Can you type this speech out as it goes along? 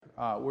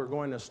we're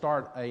going to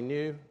start a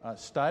new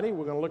study.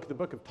 We're going to look at the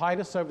book of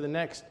Titus over the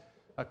next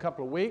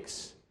couple of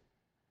weeks.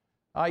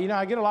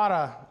 I get a lot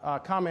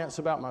of comments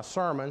about my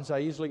sermons. I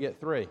usually get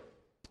three.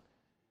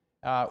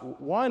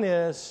 One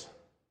is,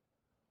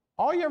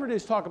 all you ever do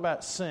is talk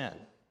about sin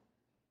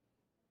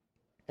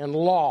and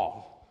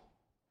law.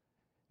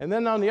 And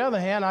then on the other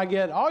hand, I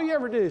get, all you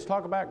ever do is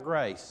talk about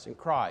grace and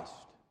Christ.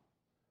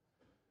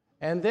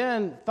 And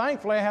then,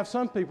 thankfully, I have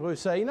some people who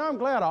say, I'm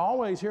glad I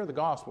always hear the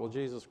gospel of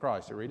Jesus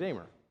Christ, the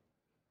Redeemer.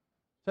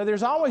 So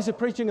there's always a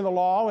preaching of the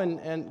law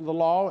and the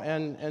law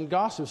and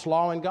gospel. It's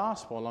law and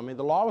gospel. I mean,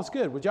 the law was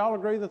good. Would y'all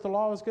agree that the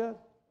law was good?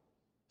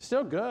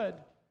 Still good.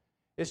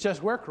 It's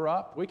just we're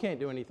corrupt. We can't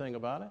do anything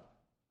about it.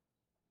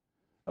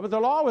 But the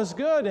law was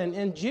good,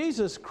 and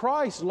Jesus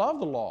Christ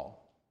loved the law.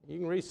 You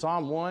can read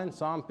Psalm 1,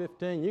 Psalm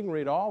 15. You can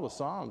read all the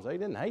Psalms. They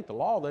didn't hate the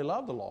law. They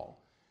loved the law.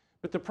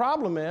 But the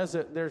problem is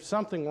that there's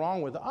something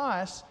wrong with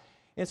us,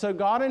 and so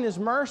God in His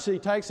mercy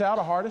takes out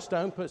a heart of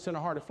stone, puts in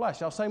a heart of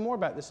flesh. I'll say more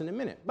about this in a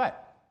minute.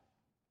 But,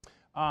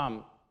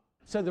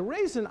 so the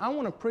reason I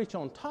want to preach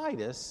on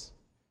Titus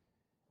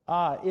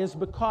is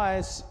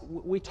because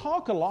we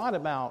talk a lot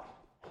about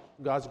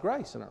God's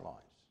grace in our lives.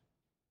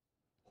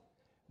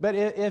 But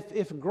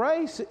if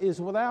grace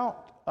is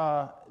without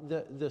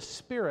the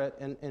Spirit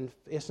and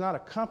it's not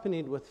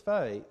accompanied with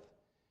faith,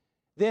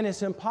 then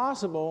it's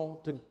impossible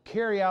to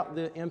carry out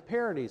the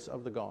imperatives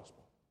of the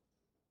gospel.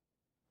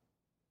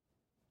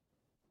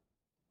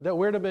 That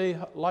we're to be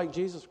like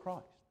Jesus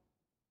Christ.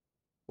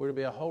 We're to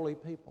be a holy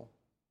people.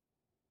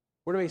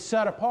 We're to be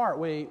set apart.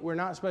 We're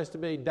not supposed to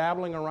be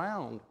dabbling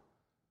around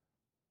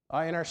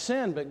in our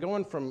sin, but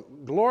going from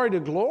glory to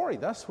glory.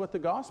 That's what the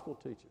gospel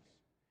teaches.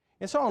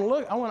 And so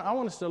I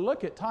want us to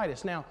look at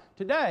Titus. Now,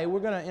 today we're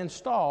going to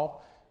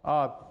install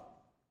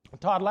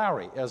Todd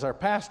Lowry as our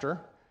pastor.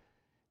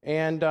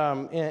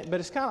 But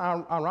it's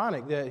kind of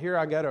ironic that here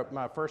I go to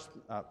my first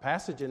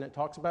passage and it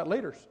talks about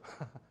leaders.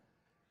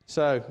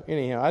 So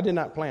anyhow, I did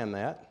not plan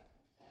that.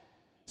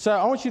 So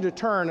I want you to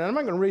turn, and I'm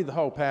not going to read the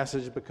whole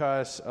passage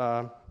because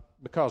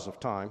of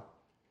time.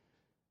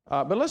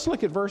 But let's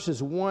look at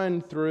verses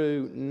 1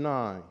 through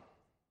 9.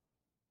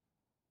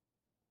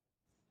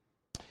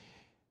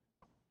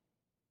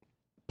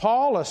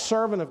 Paul, a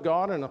servant of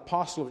God and an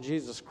apostle of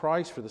Jesus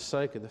Christ for the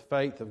sake of the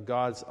faith of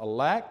God's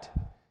elect,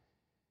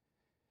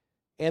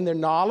 and their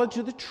knowledge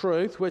of the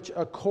truth which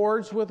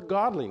accords with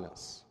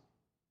godliness,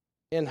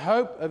 in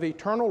hope of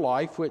eternal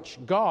life, which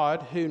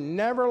God, who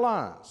never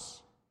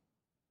lies,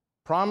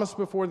 promised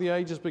before the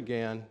ages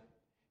began,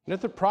 and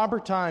at the proper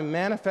time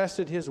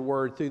manifested His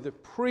word through the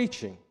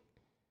preaching,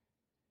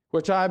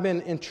 which I have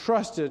been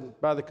entrusted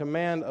by the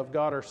command of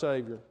God our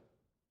Savior.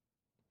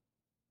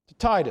 To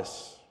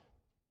Titus,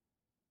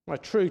 my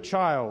true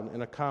child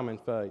in a common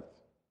faith,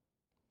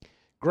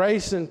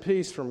 grace and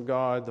peace from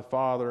God the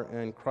Father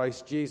and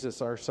Christ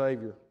Jesus our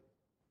Savior.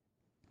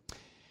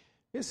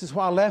 This is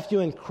why I left you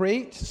in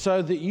Crete,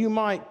 so that you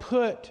might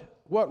put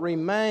what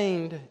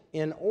remained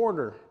in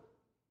order,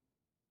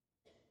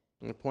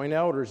 and appoint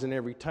elders in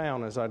every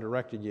town as I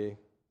directed you.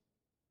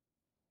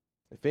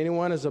 If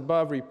anyone is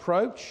above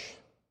reproach,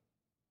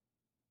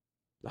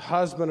 the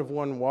husband of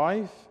one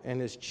wife, and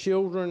his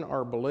children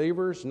are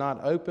believers,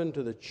 not open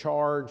to the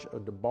charge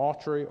of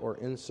debauchery or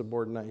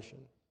insubordination.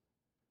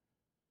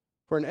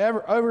 For an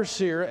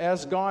overseer,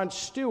 as God's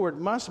steward,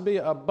 must be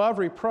above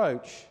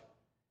reproach.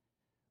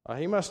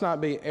 He must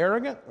not be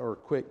arrogant or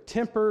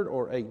quick-tempered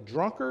or a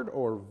drunkard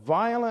or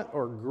violent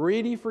or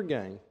greedy for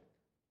gain,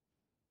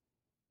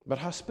 but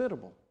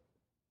hospitable,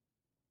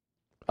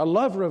 a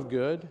lover of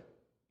good,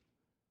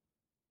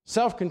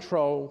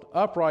 self-controlled,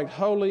 upright,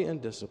 holy,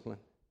 and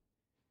disciplined.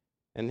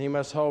 And he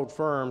must hold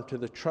firm to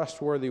the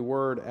trustworthy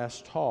word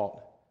as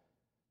taught,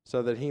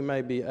 so that he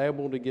may be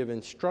able to give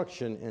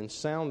instruction in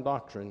sound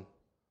doctrine,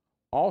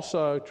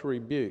 also to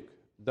rebuke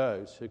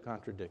those who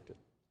contradict it.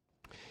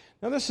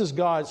 Now, this is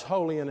God's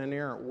holy and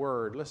inerrant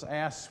word. Let's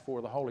ask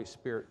for the Holy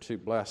Spirit to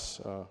bless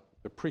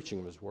the preaching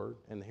of His word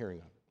and the hearing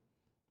of it.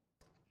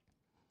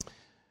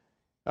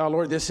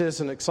 Lord, this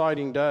is an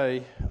exciting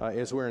day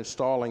as we're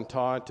installing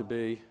Todd to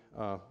be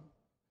a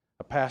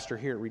pastor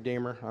here at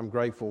Redeemer. I'm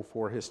grateful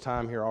for his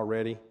time here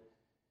already.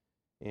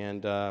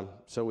 And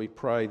so we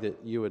pray that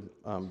you would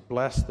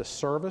bless the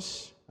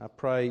service. I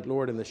pray,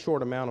 Lord, in the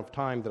short amount of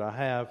time that I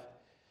have,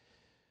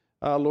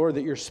 Lord,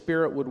 that your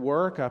Spirit would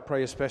work. I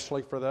pray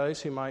especially for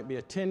those who might be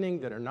attending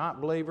that are not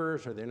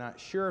believers or they're not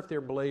sure if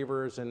they're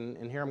believers.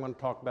 And here I'm going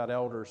to talk about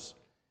elders.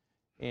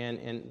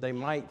 And they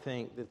might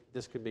think that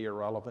this could be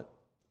irrelevant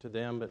to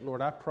them. But,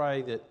 Lord, I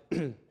pray that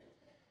you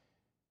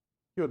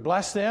would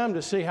bless them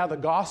to see how the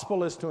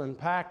gospel is to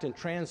impact and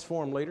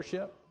transform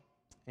leadership.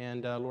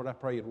 And, Lord, I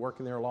pray you'd work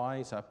in their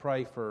lives. I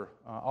pray for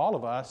all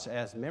of us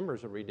as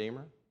members of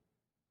Redeemer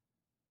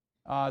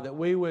that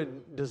we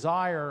would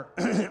desire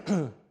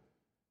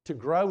to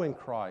grow in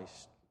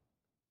Christ,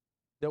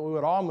 that we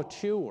would all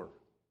mature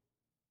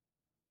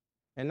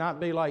and not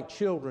be like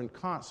children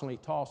constantly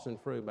tossed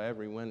and fro by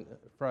every wind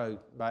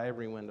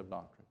of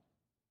doctrine.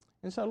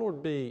 And so,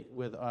 Lord, be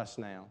with us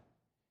now.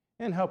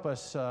 and help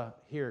us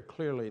hear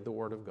clearly the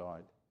Word of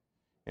God.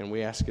 And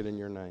we ask it in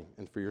your name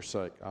and for your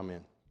sake.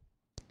 Amen.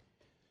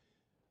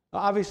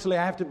 Obviously,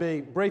 I have to be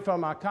brief on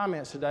my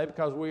comments today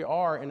because we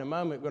are, in a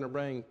moment, going to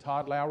bring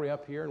Todd Lowry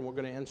up here, and we're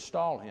going to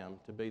install him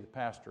to be the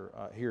pastor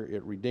here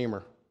at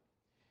Redeemer.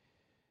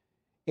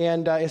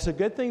 And it's a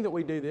good thing that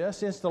we do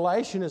this.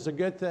 Installation is a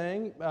good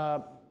thing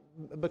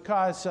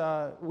because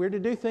we're to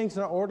do things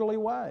in an orderly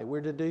way.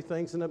 We're to do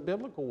things in a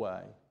biblical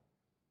way.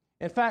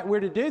 In fact, we're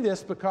to do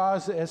this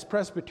because as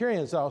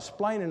Presbyterians, I'll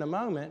explain in a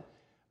moment,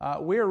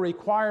 we're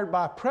required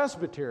by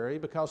presbytery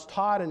because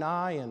Todd and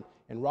I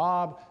and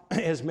Rob,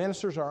 as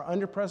ministers, are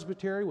under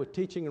presbytery with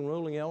teaching and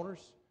ruling elders.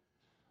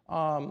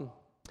 And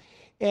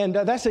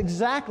that's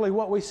exactly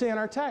what we see in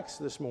our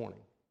text this morning.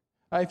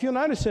 If you'll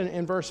notice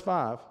in verse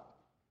 5,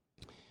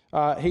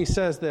 he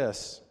says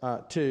this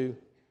to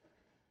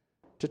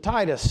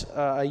Titus,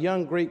 a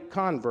young Greek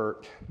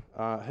convert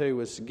who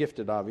was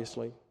gifted,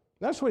 obviously.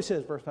 That's what he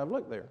says, verse 5.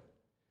 Look there.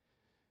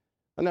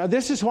 Now,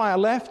 this is why I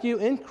left you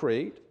in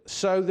Crete,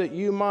 so that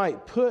you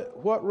might put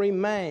what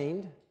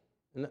remained,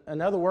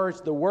 in other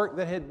words, the work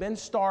that had been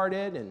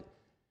started,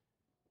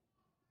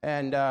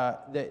 and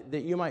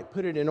that you might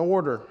put it in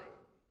order,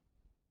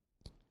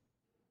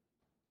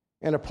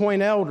 and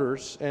appoint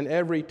elders in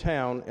every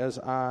town as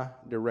I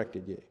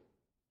directed you.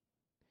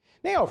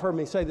 Now, you've heard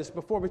me say this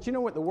before, but you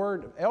know what the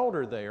word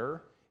elder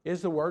there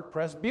is? The word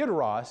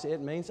presbyteros.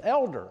 It means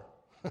elder.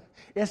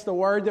 It's the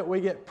word that we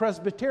get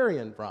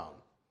Presbyterian from.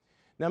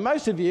 Now,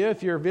 most of you,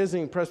 if you're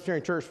visiting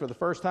Presbyterian Church for the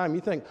first time,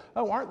 you think,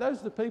 oh, aren't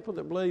those the people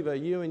that believe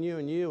you and you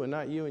and you and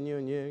not you and you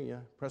and you?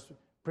 Yeah,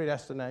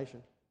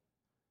 predestination.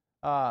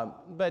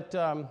 But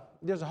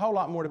there's a whole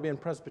lot more to being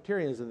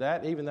Presbyterians than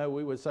that, even though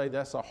we would say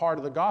that's the heart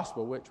of the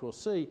gospel, which we'll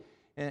see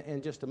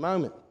in just a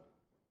moment.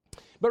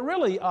 But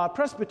really,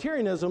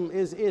 Presbyterianism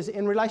is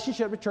in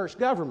relationship to church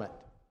government.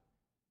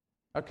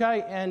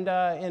 Okay? And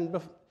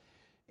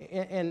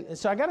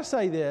so I got to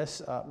say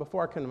this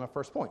before I come to my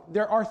first point.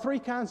 There are three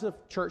kinds of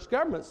church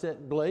governments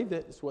that believe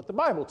that it's what the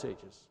Bible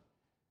teaches.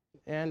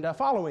 And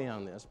follow me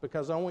on this,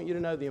 because I want you to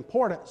know the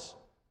importance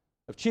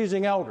of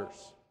choosing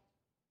elders,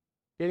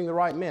 getting the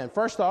right men.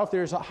 First off,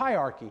 there's a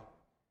hierarchy.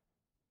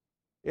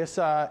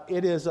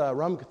 It is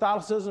Roman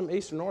Catholicism,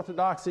 Eastern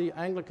Orthodoxy,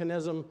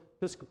 Anglicanism,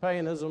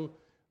 Episcopalianism,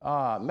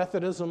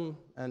 Methodism,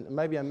 and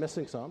maybe I'm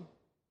missing some.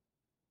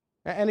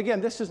 And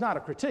again, this is not a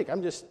critique.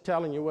 I'm just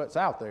telling you what's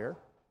out there.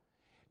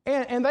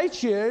 And they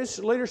choose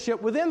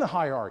leadership within the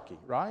hierarchy,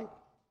 right?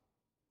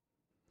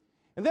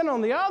 And then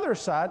on the other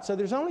side, so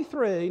there's only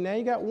three. Now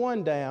you got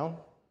one down,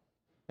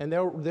 and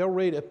they'll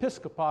read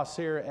episkopos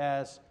here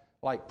as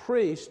like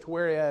priest,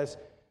 whereas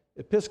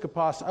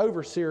episkopos,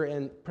 overseer,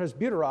 and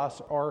presbyteros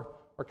are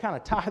kind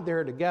of tied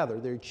there together.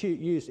 They're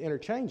used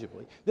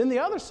interchangeably. Then the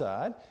other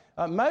side,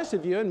 most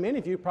of you and many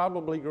of you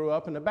probably grew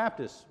up in a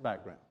Baptist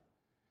background.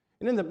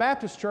 And in the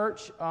Baptist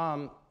church,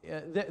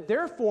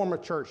 their form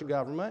of church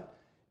government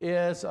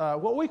is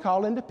what we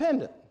call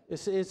independent.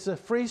 It's a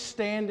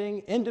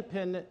freestanding,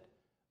 independent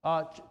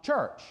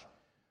church.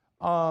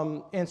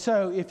 And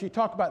so if you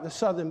talk about the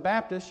Southern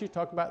Baptists, you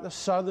talk about the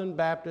Southern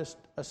Baptist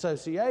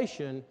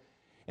Association.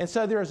 And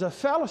so there's a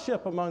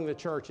fellowship among the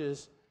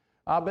churches,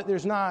 but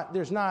there's not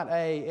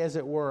a, as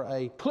it were,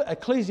 a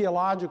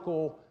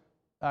ecclesiological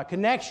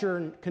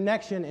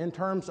connection in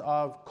terms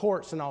of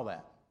courts and all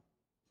that.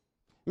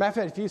 Matter of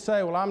fact, if you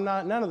say, well, I'm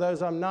not none of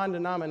those, I'm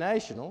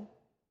non-denominational,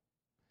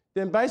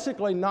 then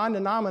basically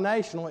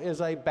non-denominational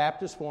is a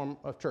Baptist form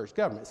of church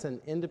government. It's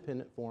an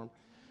independent form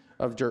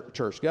of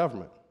church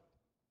government.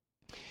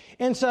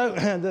 And so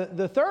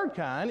the third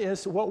kind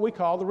is what we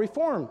call the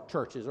Reformed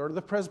churches or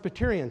the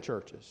Presbyterian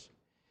churches.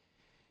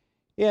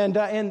 And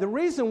the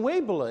reason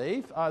we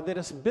believe that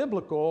it's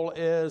biblical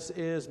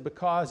is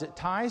because it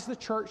ties the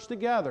church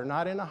together,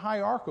 not in a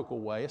hierarchical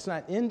way. It's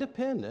not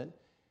independent,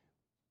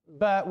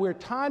 but we're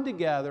tied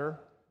together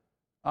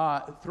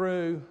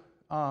through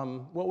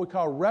what we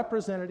call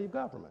representative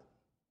government.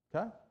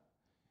 Okay?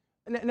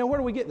 Now, where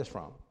do we get this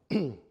from?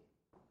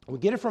 We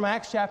get it from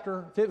Acts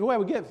chapter 5. Well,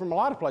 we get it from a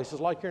lot of places,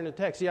 like here in the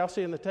text. Y'all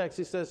see in the text,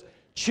 he says,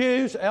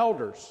 choose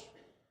elders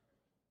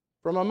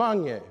from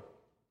among you.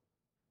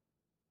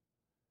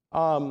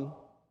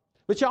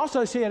 But you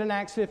also see it in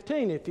Acts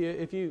 15.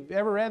 If you've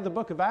ever read the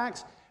book of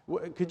Acts,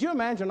 could you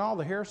imagine all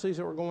the heresies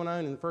that were going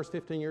on in the first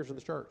 15 years of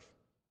the church?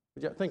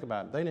 Think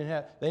about it. They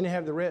didn't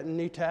have the written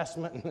New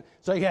Testament,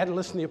 so you had to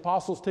listen to the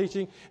apostles'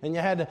 teaching, and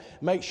you had to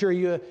make sure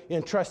you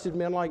entrusted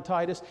men like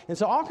Titus. And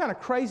so all kind of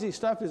crazy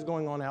stuff is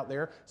going on out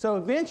there. So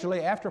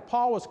eventually, after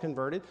Paul was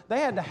converted,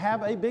 they had to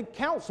have a big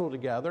council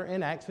together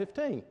in Acts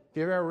 15. If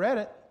you've ever read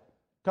it,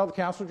 called the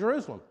Council of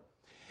Jerusalem.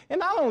 And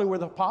not only were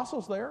the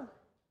apostles there,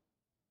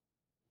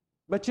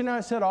 but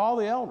it said all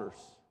the elders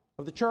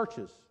of the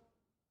churches,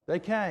 they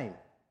came.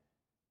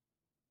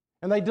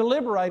 And they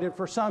deliberated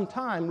for some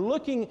time,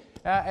 looking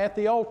at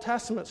the Old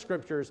Testament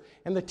scriptures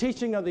and the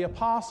teaching of the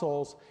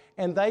apostles,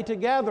 and they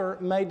together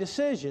made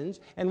decisions.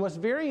 And what's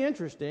very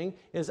interesting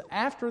is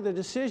after the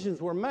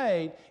decisions were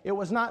made, it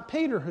was not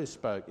Peter who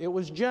spoke, it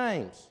was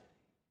James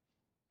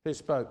who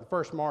spoke, the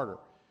first martyr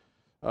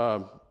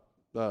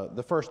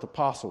the first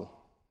apostle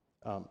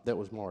that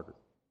was martyred.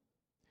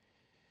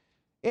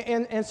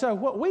 And so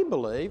what we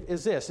believe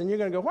is this, and you're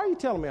going to go, why are you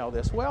telling me all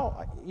this?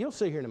 Well, you'll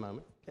see here in a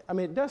moment. I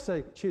mean, it does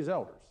say choose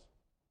elders.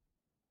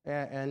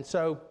 And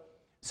so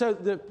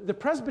the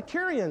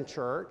Presbyterian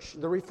church,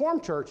 the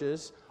Reformed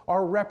churches,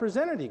 are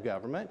representative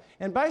government.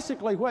 And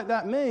basically what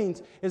that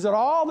means is that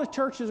all the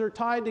churches are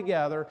tied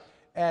together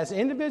as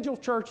individual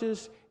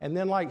churches, and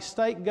then like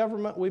state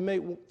government, we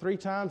meet 3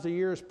 times a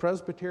year as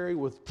presbytery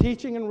with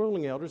teaching and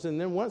ruling elders, and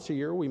then once a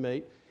year we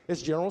meet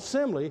as General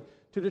Assembly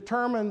to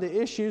determine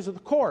the issues of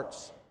the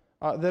courts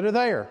that are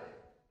there.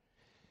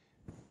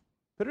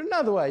 Put it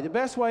another way, the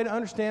best way to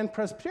understand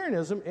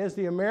Presbyterianism is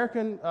the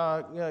American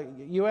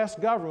U.S.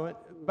 government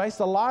based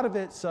a lot of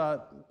its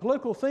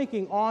political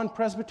thinking on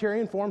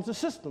Presbyterian forms of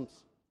systems.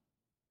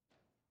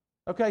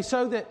 Okay,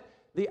 so that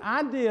the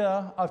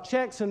idea of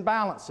checks and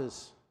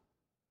balances,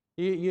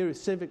 you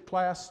civic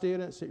class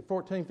students,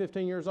 14,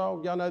 15 years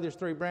old, y'all know there's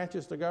 3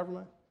 branches to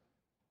government.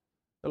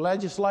 The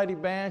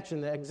legislative branch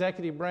and the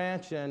executive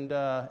branch and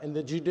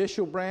the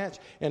judicial branch,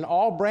 and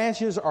all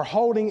branches are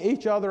holding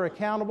each other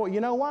accountable. You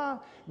know why?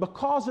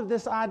 Because of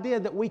this idea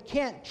that we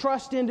can't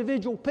trust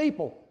individual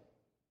people.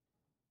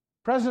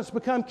 Presidents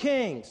become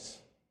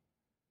kings,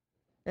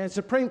 and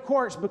Supreme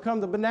Courts become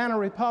the banana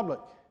republic,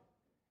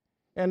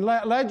 and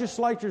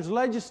legislatures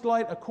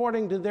legislate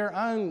according to their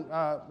own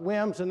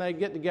whims, and they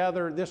get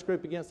together, this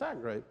group against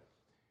that group.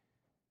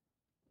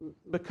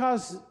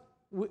 Because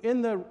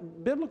in the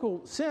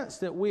biblical sense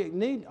that we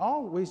need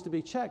always to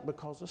be checked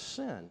because of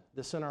sin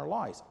that's in our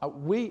lives.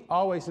 We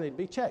always need to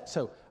be checked.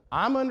 So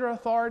I'm under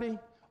authority.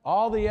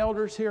 All the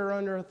elders here are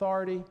under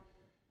authority.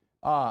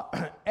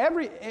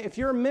 If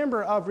you're a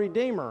member of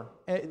Redeemer,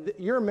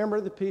 you're a member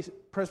of the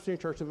Presbyterian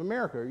Church of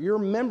America. You're a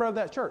member of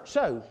that church.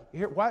 So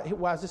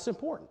why is this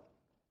important?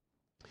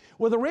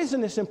 Well, the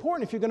reason it's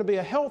important, if you're going to be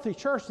a healthy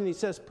church, and he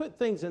says put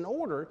things in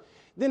order,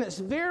 then it's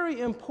very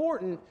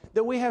important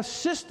that we have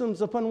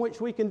systems upon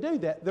which we can do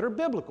that are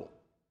biblical.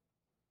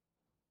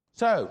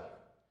 So,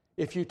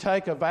 if you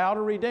take a vow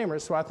to Redeemer,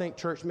 so I think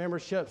church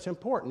membership is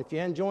important. If you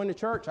hadn't joined the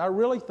church, I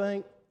really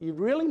think you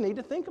really need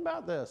to think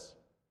about this.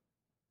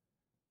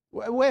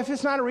 Well, if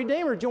it's not a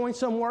Redeemer, join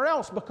somewhere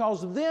else,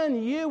 because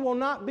then you will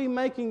not be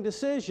making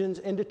decisions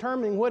and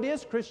determining what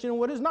is Christian and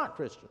what is not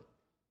Christian.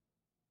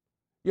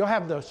 You'll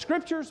have the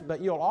Scriptures,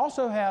 but you'll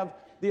also have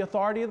the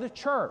authority of the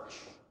church.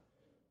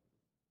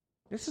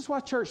 This is why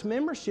church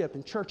membership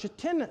and church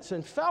attendance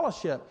and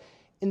fellowship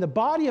in the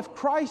body of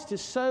Christ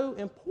is so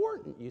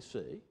important, you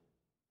see.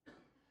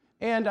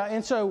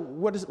 And so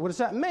what does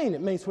that mean?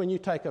 It means when you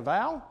take a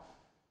vow,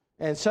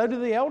 and so do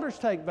the elders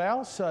take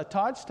vows.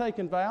 Todd's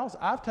taken vows.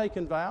 I've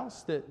taken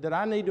vows that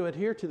I need to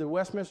adhere to the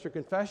Westminster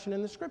Confession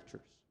and the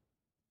Scriptures.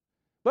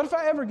 But if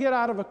I ever get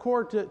out of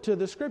accord to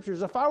the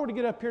Scriptures, if I were to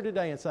get up here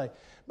today and say,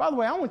 by the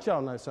way, I want y'all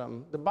to know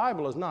something. The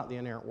Bible is not the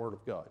inerrant Word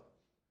of God.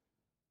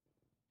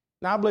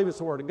 Now, I believe it's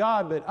the Word of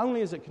God, but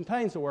only as it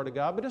contains the Word of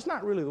God, but it's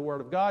not really the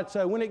Word of God.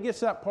 So when it gets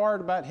that part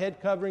about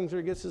head coverings, or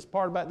it gets this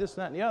part about this,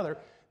 and that, and the other,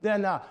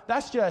 then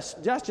that's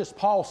just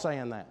Paul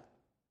saying that.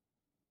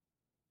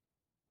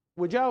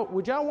 Would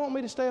y'all want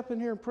me to stay up in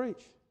here and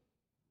preach?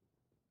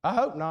 I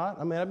hope not.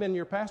 I mean, I've been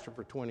your pastor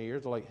for 20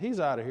 years. Like, he's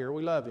out of here.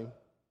 We love him.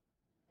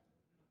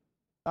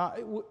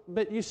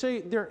 But you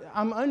see,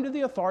 I'm under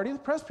the authority of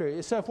the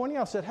presbytery. So if one of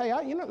y'all said, hey,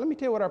 let me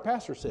tell you what our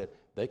pastor said.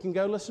 They can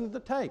go listen to the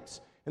tapes.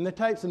 And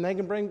they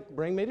can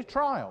bring me to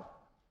trial.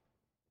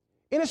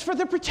 And it's for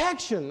the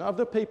protection of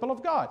the people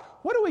of God.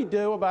 What do we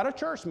do about a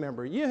church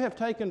member? You have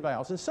taken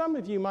vows, and some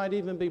of you might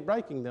even be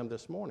breaking them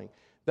this morning.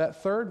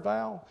 That third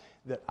vow,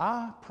 that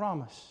I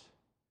promise,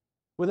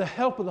 with the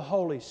help of the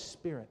Holy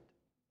Spirit,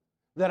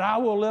 that I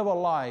will live a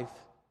life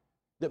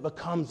that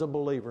becomes a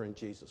believer in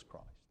Jesus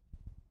Christ.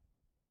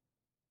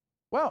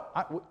 Well,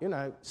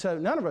 so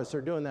none of us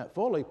are doing that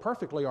fully,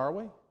 perfectly, are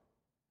we?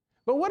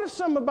 But what if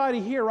somebody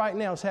here right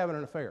now is having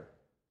an affair?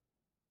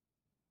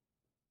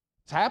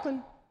 It's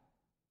happened.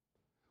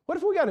 What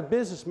if we got a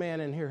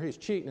businessman in here who's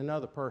cheating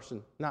another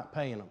person, not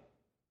paying them?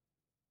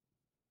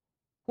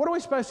 What are we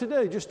supposed to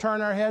do? Just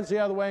turn our heads the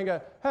other way and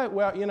go, hey,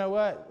 well, you know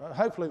what?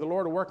 Hopefully the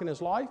Lord will work in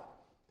his life.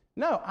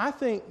 No, I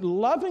think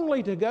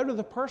lovingly to go to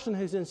the person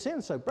who's in sin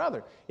and say,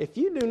 brother, if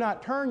you do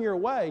not turn your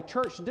way,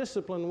 church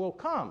discipline will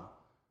come.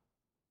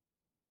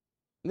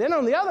 And then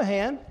on the other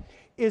hand,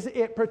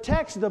 it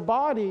protects the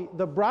body,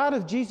 the bride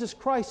of Jesus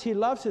Christ. He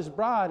loves his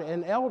bride,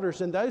 and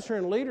elders and those who are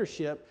in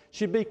leadership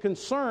should be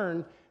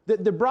concerned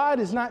that the bride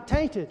is not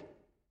tainted.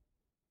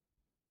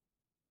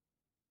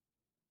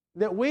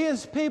 That we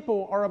as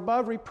people are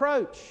above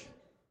reproach.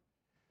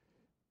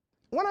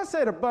 When I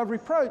said above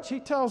reproach, he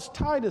tells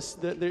Titus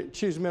that they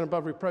choose men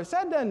above reproach.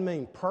 That doesn't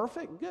mean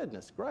perfect.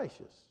 Goodness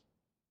gracious.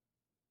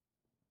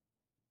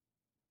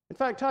 In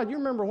fact, Todd, you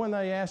remember when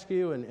they asked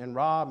you, and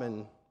Rob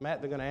and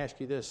Matt, they're going to ask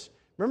you this.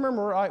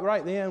 Remember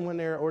right then when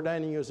they're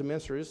ordaining you as a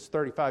minister, it's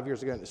 35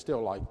 years ago, and it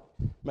still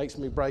makes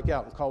me break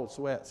out in cold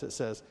sweats. It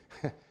says,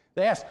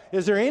 they ask,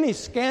 is there any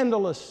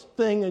scandalous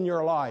thing in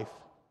your life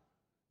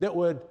that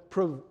would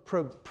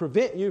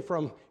prevent you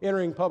from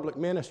entering public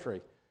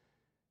ministry.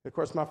 Of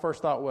course, my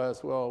first thought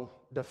was, well,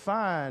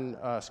 define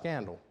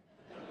scandal.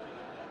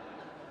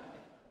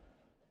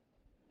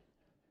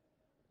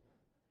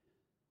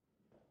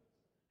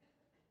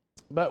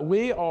 But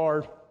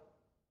we're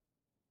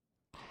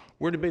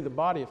to be the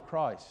body of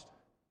Christ.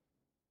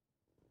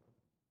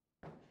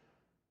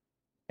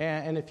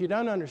 And if you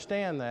don't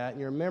understand that, and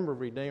you're a member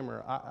of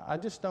Redeemer, I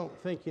just don't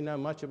think you know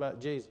much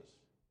about Jesus.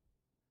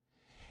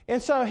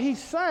 And so he's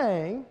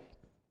saying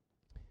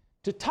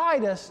to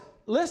Titus,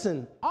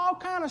 listen, all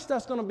kind of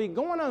stuff's going to be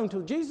going on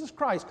until Jesus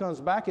Christ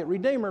comes back at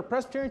Redeemer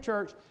Presbyterian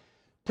Church.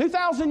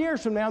 2,000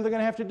 years from now, they're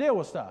going to have to deal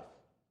with stuff.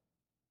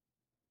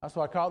 That's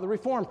why I call it the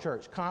Reformed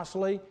Church,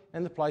 constantly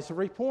in the place of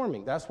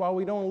reforming. That's why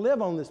we don't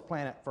live on this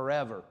planet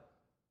forever,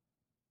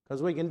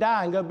 because we can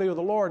die and go be with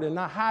the Lord and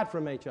not hide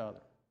from each other.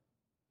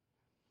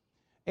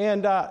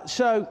 And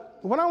so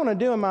what I want to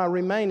do in my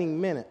remaining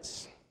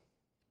minutes,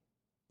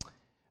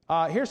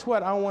 here's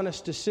what I want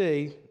us to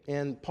see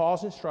in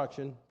Paul's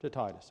instruction to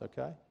Titus,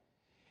 okay?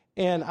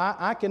 And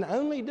I can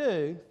only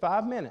do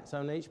 5 minutes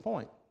on each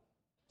point,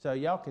 so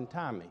y'all can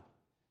time me.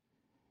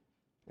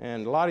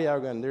 And a lot of y'all are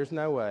going, there's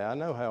no way. I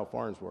know Hal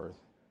Farnsworth.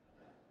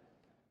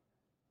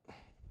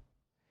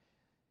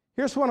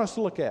 Here's what I want us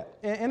to look at.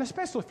 And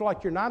especially if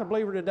like you're not a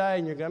believer today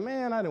and you're going,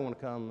 man, I don't want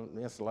to come to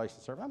the installation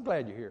service. I'm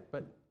glad you're here.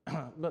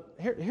 But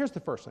here's the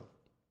first thing.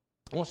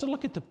 I want us to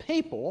look at the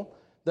people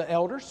the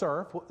elders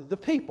serve, the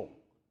people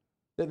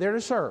that they're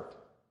to serve.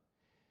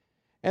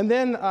 And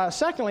then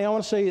secondly, I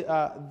want to see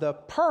the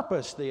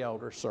purpose the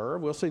elders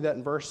serve. We'll see that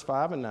in verse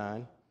 5 and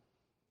 9.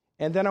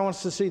 And then I want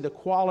us to see the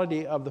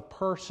quality of the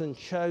person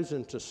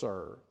chosen to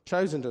serve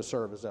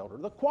as elder.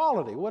 The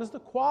quality. What is the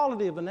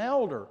quality of an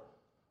elder?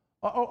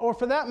 Or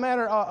for that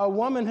matter, a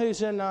woman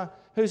who's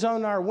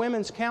on our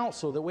women's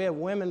council, that we have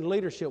women's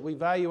leadership. We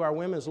value our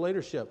women's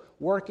leadership.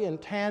 Work in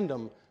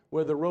tandem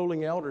with the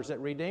ruling elders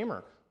at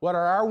Redeemer. What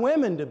are our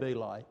women to be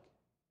like?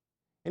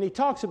 And he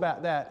talks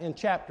about that in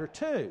chapter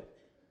 2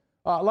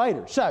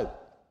 later. So,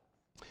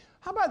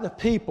 how about the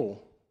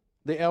people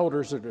the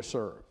elders are to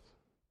serve?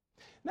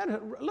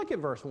 Now, look at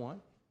verse 1.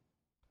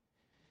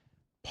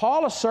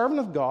 Paul, a servant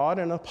of God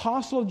and an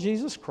apostle of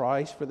Jesus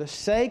Christ, for the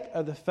sake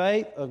of the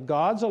faith of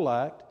God's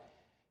elect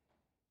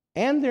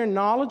and their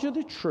knowledge of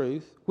the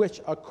truth,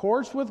 which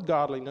accords with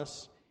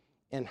godliness,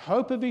 and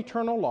hope of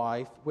eternal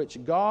life, which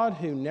God,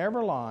 who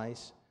never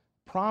lies,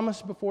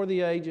 promised before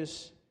the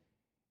ages,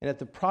 and at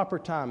the proper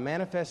time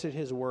manifested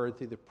his word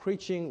through the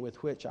preaching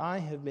with which I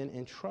have been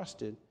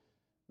entrusted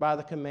by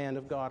the command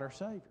of God our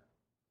Savior.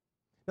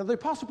 Now, the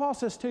Apostle Paul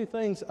says two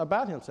things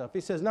about himself.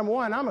 He says, number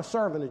one, I'm a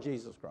servant of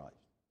Jesus Christ.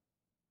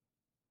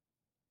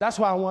 That's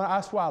why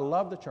I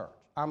love the church.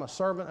 I'm a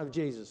servant of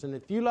Jesus. And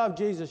if you love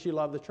Jesus, you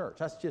love the church.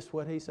 That's just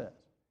what he says.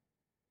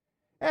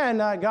 And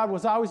God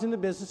was always in the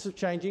business of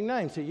changing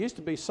names. He used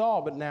to be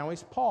Saul, but now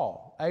he's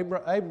Paul.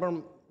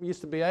 Abram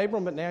used to be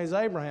Abram, but now he's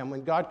Abraham.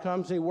 When God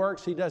comes, he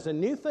works, he does a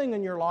new thing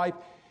in your life,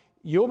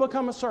 you'll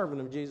become a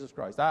servant of Jesus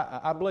Christ.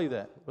 I believe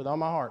that with all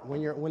my heart.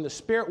 When the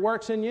Spirit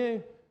works in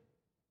you,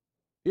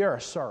 you're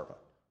a servant,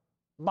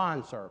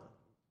 bond servant.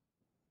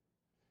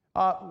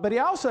 But he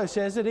also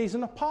says that he's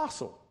an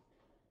apostle.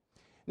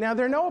 Now,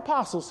 there are no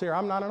apostles here.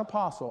 I'm not an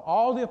apostle.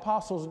 All the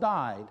apostles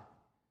died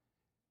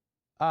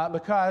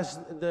because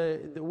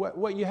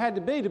what you had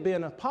to be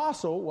an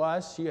apostle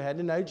was you had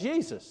to know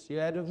Jesus. You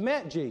had to have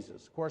met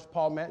Jesus. Of course,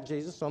 Paul met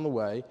Jesus on the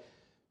way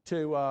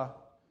to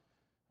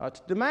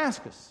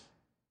Damascus.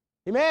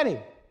 He met him.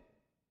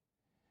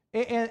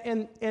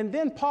 And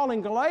then Paul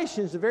in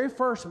Galatians, the very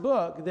first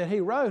book that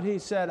he wrote, he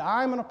said,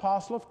 I'm an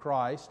apostle of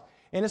Christ,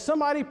 and if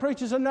somebody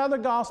preaches another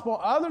gospel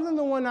other than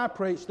the one I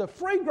preach, the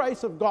free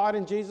grace of God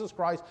in Jesus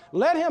Christ,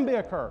 let him be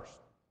accursed.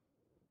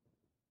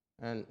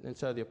 And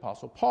so the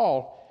apostle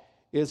Paul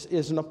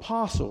is an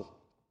apostle.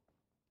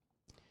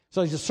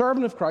 So he's a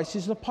servant of Christ,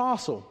 he's an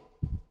apostle.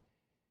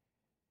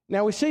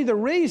 Now we see the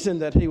reason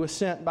that he was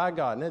sent by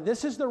God. Now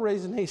this is the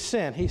reason he's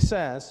sent. He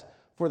says,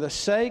 for the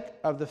sake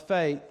of the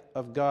faith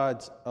of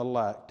God's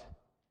elect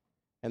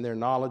and their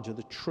knowledge of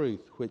the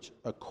truth, which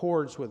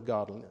accords with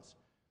godliness.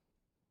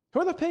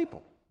 Who are the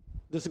people?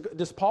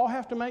 Does Paul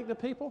have to make the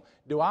people?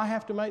 Do I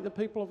have to make the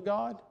people of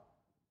God?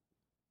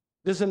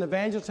 Does an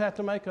evangelist have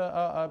to make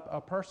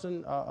a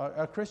person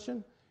a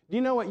Christian? Do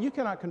you know what? You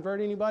cannot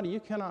convert anybody. You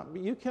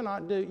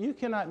cannot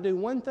do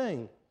one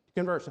thing to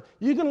convert them.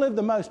 You can live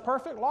the most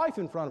perfect life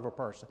in front of a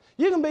person.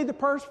 You can be the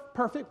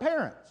perfect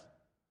parents.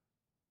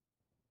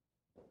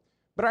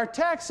 But our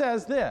text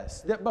says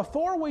this, that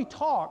before we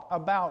talk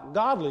about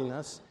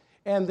godliness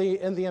and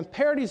the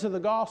imperatives of the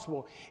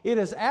gospel, it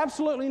is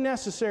absolutely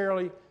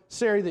necessary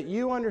that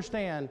you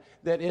understand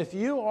that if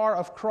you are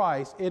of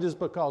Christ, it is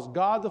because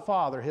God the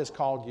Father has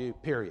called you,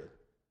 period.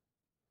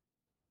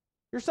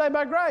 You're saved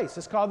by grace.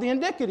 It's called the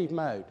indicative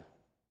mode.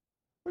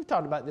 We've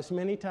talked about this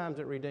many times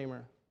at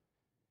Redeemer.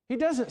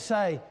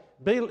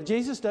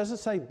 Jesus doesn't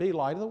say, be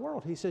light of the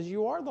world. He says,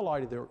 you are the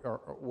light of the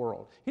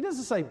world. He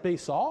doesn't say, be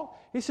salt.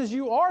 He says,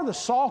 you are the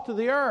salt of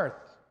the earth.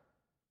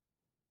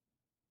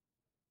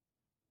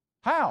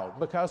 How?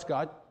 Because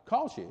God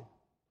calls you.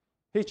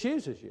 He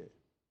chooses you.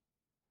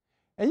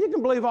 And you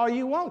can believe all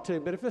you want to,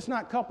 but if it's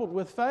not coupled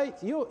with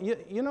faith, you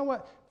know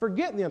what?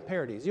 Forget the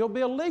imperatives. You'll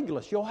be a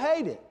legalist. You'll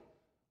hate it.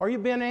 Or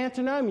you'll be an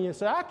antinomian. You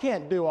say, I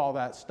can't do all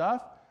that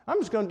stuff. I'm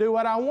just going to do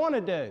what I want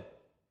to do.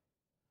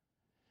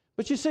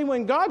 But you see,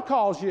 when God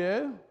calls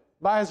you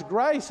by His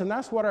grace, and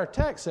that's what our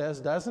text says,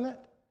 doesn't it?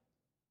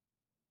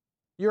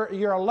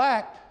 You're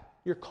elect,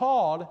 you're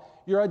called,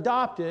 you're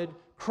adopted.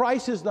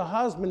 Christ is the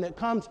husband that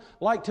comes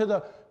like to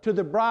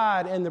the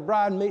bride, and the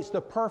bride meets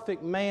the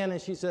perfect man,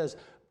 and she says,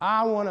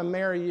 I want to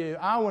marry you.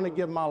 I want to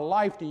give my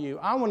life to you.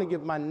 I want to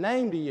give my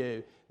name to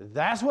you.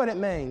 That's what it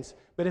means.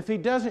 But if He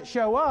doesn't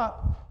show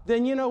up,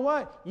 then you know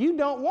what? You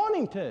don't want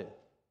Him to.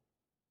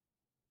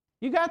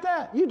 You got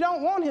that? You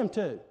don't want Him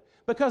to.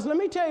 Because let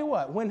me tell you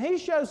what, when He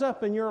shows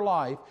up in your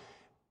life,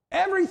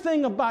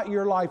 everything about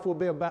your life will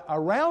be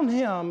around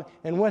Him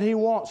and what He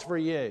wants for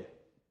you.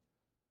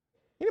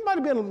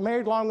 Anybody been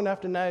married long enough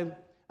to know?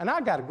 And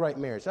I got a great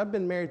marriage. I've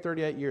been married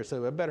 38 years,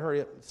 so I better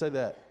hurry up and say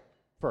that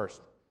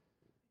first.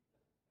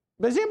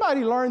 But has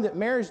anybody learned that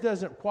marriage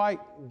doesn't quite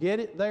get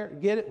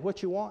it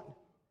what you want?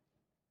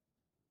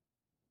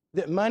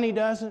 That money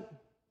doesn't?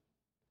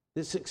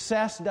 That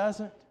success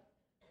doesn't?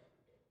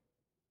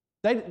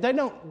 They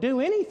don't do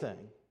anything.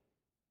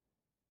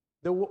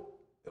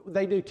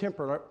 They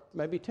do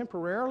maybe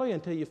temporarily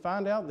until you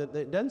find out that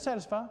it doesn't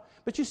satisfy.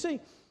 But you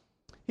see,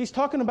 he's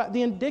talking about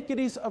the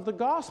indicatives of the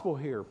gospel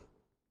here,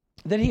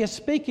 that he is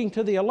speaking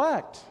to the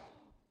elect.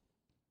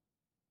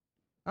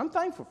 I'm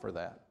thankful for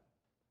that.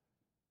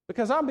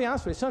 Because I'll be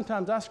honest with you,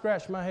 sometimes I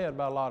scratch my head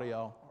about a lot of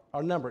y'all.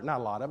 Or not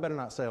a lot, I better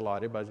not say a lot.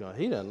 Everybody's going,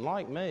 he doesn't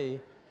like me.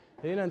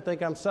 He doesn't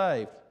think I'm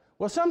saved.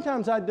 Well,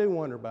 sometimes I do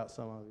wonder about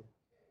some of you.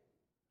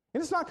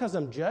 And it's not because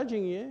I'm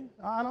judging you.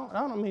 I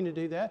don't mean to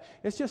do that.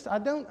 It's just I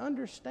don't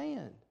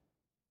understand.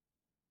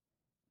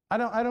 I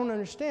don't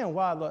understand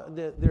why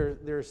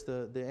there's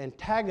the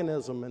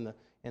antagonism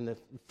and the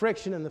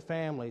friction in the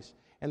families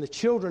and the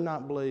children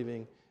not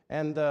believing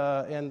and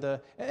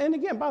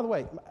again, by the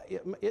way,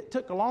 it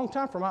took a long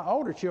time for my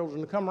older children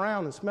to come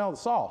around and smell the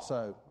salt.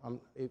 So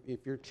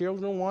if your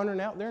children are wandering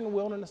out there in the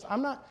wilderness,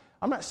 I'm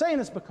not saying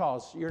it's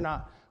because you're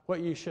not what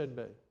you should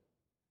be.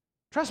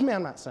 Trust me,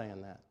 I'm not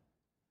saying that.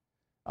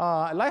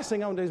 Last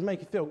thing I want to do is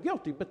make you feel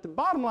guilty. But the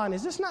bottom line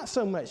is, it's not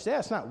so much that.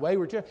 It's not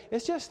wayward.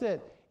 It's just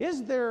that,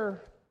 is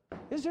there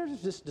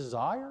this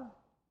desire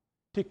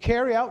to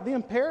carry out the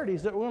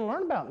imperatives that we're going to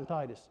learn about in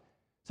Titus?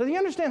 So do you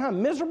understand how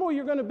miserable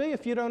you're going to be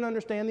if you don't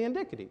understand the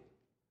indicative?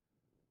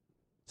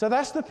 So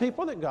that's the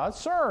people that God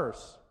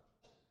serves.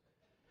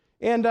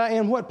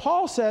 And what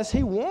Paul says,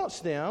 he wants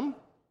them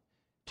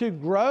to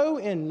grow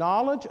in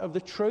knowledge of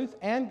the truth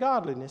and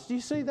godliness. Do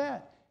you see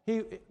that?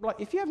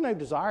 If you have no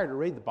desire to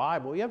read the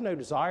Bible, you have no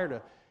desire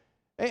to,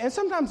 and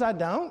sometimes I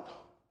don't,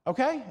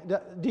 okay?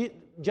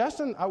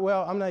 Justin,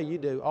 well, I know you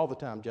do all the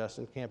time,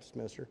 Justin, campus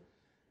minister.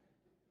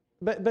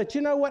 But you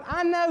know what?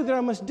 I know that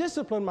I must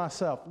discipline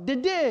myself to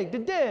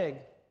dig.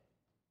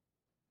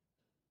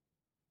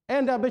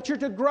 But you're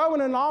to grow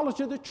in a knowledge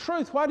of the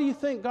truth. Why do you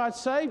think God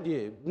saved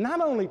you? Not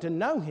only to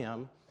know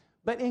Him,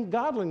 but in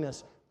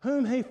godliness,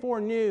 whom He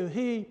foreknew,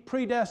 He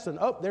predestined.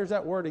 Oh, there's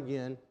that word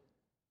again.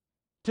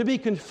 To be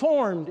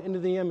conformed into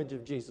the image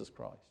of Jesus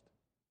Christ.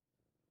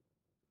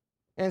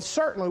 And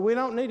certainly we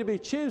don't need to be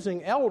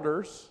choosing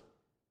elders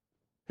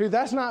who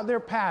that's not their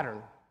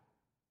pattern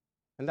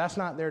and that's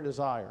not their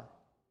desire.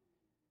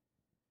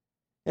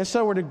 And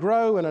so we're to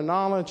grow in a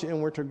knowledge and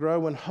we're to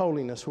grow in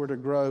holiness. We're to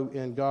grow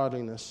in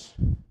godliness.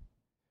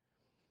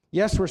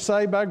 Yes, we're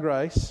saved by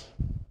grace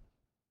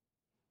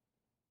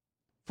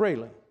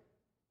freely.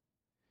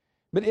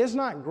 But is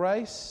not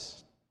grace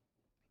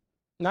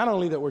not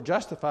only that we're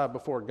justified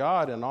before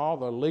God and all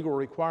the legal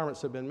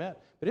requirements have been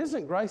met, but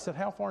isn't grace that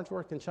Hal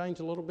Farnsworth can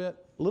change a little bit?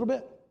 A little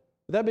bit?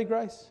 Would that be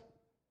grace?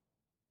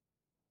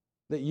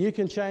 That you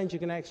can change, you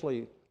can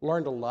actually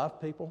learn to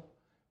love people?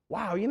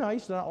 Wow, I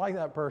used to not like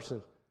that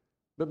person.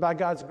 But by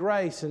God's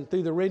grace and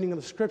through the reading of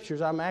the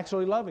Scriptures, I'm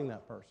actually loving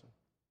that person.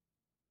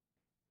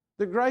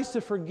 The grace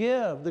to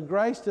forgive, the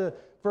grace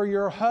for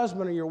your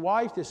husband or your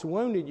wife that's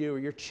wounded you, or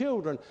your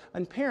children.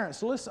 And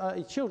parents,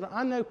 listen, children,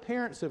 I know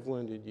parents have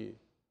wounded you.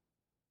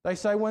 They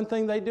say one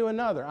thing, they do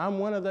another. I'm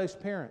one of those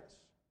parents.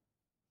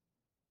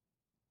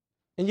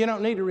 And you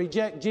don't need to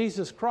reject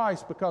Jesus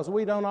Christ because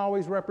we don't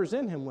always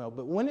represent Him well.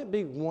 But wouldn't it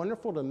be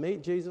wonderful to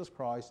meet Jesus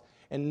Christ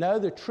and know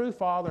the true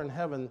Father in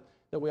heaven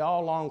that we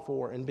all long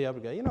for and be able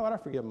to go, you know what, I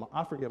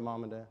forgive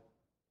Mom and Dad.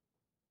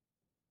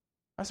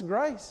 That's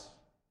grace.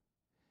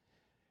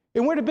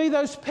 And we're to be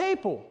those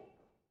people.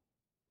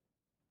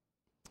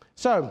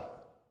 So,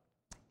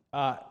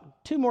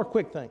 two more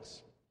quick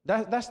things.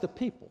 That's the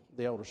people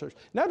the elder serves.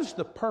 Notice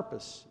the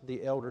purpose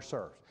the elder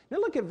serves. Now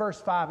look at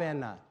verse 5 and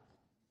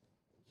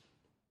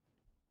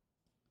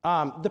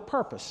 9. The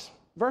purpose.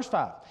 Verse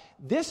 5.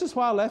 This is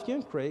why I left you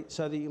in Crete,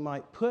 so that you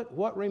might put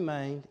what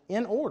remained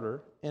in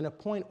order and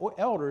appoint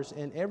elders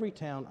in every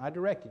town I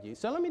directed you.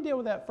 So let me deal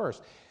with that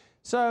first.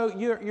 So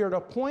you're to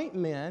appoint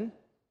men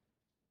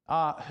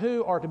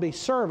who are to be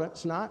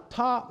servants, not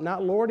top,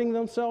 not lording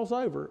themselves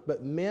over,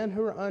 but men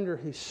who are under,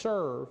 who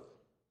serve,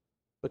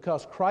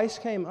 because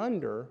Christ came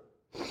under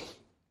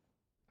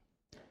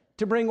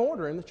to bring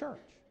order in the church.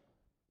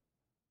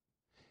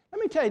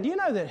 Let me tell you, do you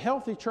know that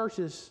healthy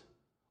churches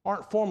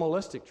aren't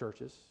formalistic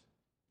churches?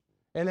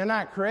 And they're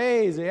not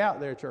crazy out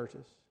there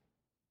churches.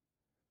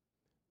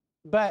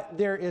 But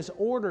there is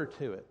order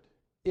to it.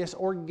 It's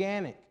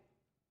organic.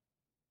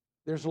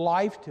 There's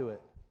life to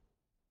it.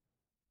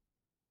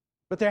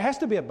 But there has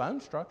to be a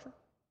bone structure.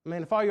 I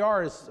mean, if all you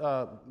are is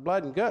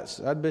blood and guts,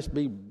 I'd just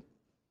be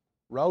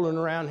rolling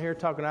around here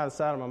talking out of the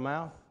side of my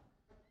mouth.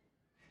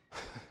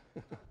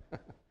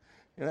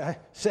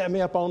 Set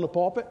me up on the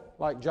pulpit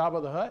like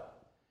Jabba the Hutt.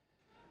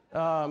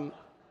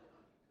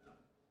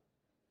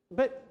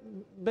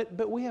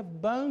 But we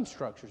have bone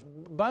structures.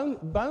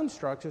 Bone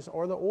structures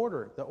are the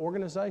order, the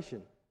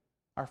organization,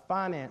 our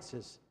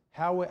finances,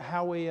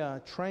 how we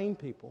train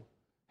people,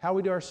 how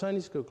we do our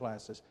Sunday school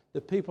classes,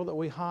 the people that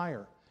we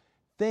hire.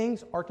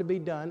 Things are to be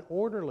done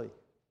orderly.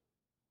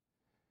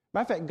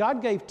 Matter of fact,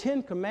 God gave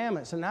 10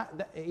 commandments, and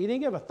He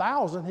didn't give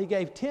 1,000. He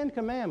gave 10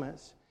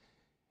 commandments,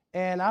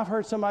 and I've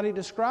heard somebody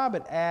describe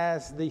it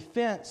as the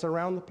fence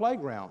around the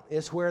playground.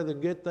 It's where the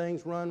good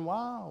things run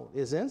wild.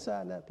 It's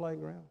inside that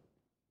playground.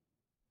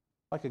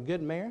 Like a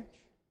good marriage.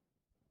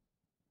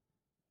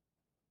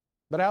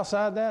 But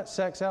outside that,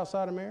 sex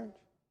outside of marriage,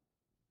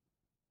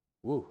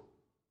 woo.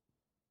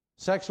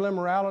 Sexual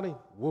immorality,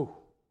 woo.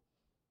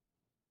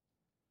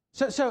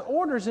 So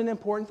order is an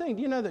important thing.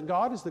 Do you know that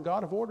God is the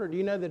God of order? Do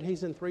you know that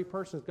He's in three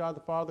persons, God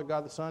the Father,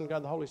 God the Son,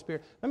 God the Holy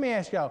Spirit? Let me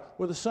ask y'all,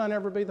 will the Son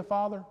ever be the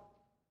Father?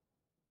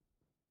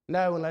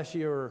 No, unless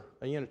you're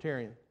a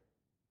Unitarian.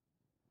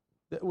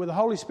 Will the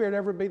Holy Spirit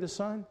ever be the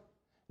Son?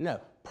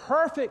 No.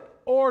 Perfect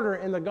order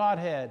in the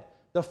Godhead.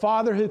 The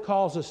Father who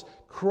calls us,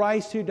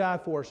 Christ who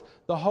died for us,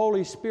 the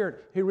Holy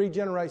Spirit who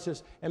regenerates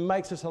us and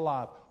makes us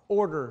alive.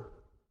 Order.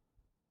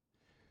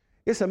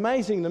 It's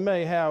amazing to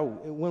me how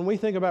when we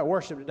think about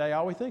worship today,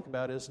 all we think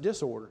about is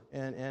disorder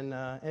and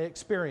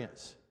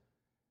experience.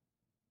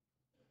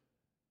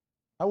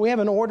 We have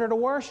an order to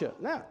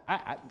worship. Now,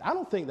 I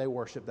don't think they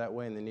worship that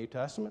way in the New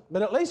Testament,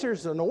 but at least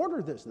there's an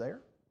order that's there.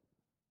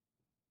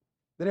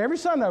 That every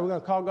Sunday we're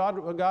going to call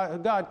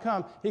God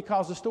come. He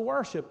calls us to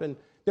worship, and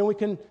then we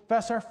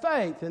confess our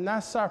faith, and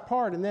that's our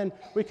part, and then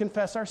we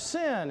confess our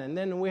sin, and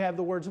then we have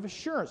the words of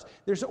assurance.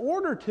 There's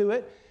order to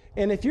it.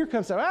 And if you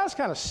come say, well, that's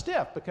kind of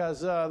stiff because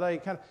they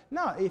kind of...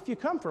 No, if you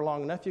come for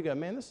long enough, you go,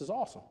 man, this is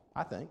awesome,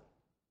 I think.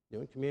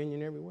 Doing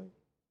communion every week.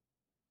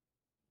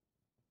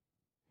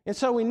 And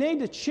so we need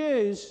to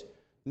choose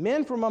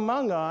men from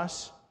among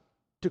us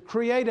to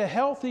create a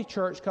healthy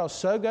church, because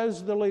so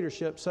goes the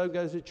leadership, so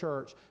goes the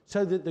church,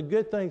 so that the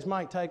good things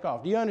might take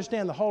off. Do you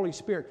understand the Holy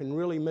Spirit can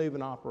really move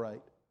and operate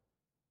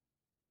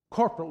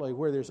corporately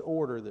where there's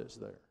order that's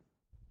there?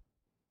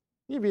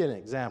 I'll give you an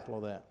example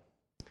of that.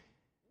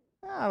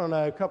 I don't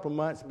know, a couple of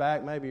months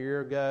back, maybe a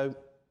year ago,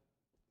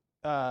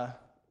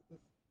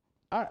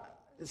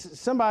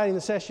 somebody in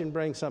the session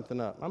brings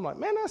something up. I'm like,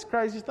 man, that's the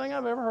craziest thing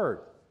I've ever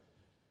heard.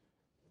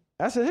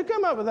 I said, who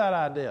came up with that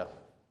idea?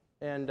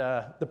 And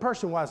the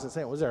person wasn't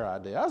saying it was their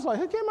idea. I was like,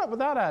 who came up with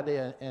that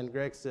idea? And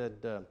Greg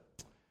said,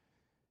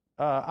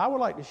 I would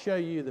like to show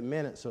you the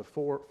minutes of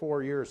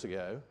 4 years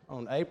ago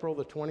on April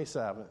the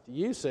 27th.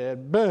 You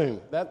said, boom,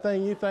 that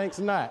thing you think's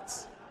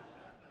nuts.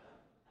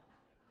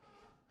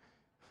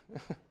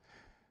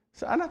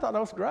 And I thought that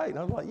was great. And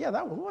I was like, yeah,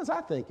 what was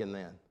I thinking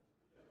then?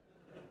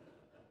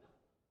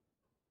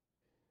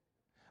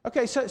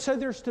 Okay, so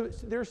there's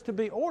to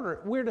be order.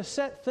 We're to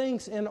set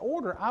things in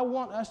order. I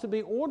want us to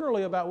be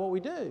orderly about what we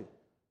do.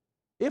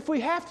 If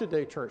we have to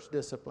do church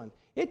discipline,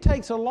 it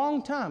takes a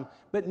long time,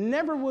 but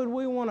never would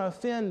we want to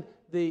offend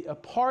a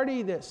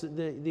party that's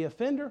the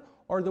offender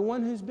or the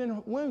one who's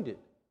been wounded,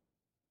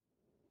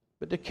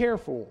 but to care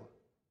for.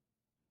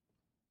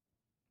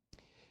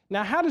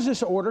 Now, how does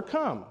this order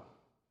come?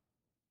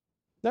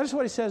 Notice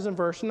what he says in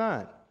verse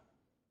 9.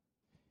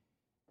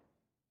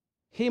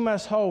 He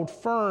must hold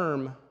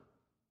firm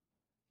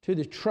to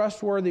the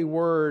trustworthy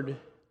word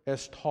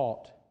as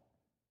taught,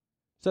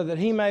 so that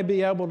he may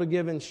be able to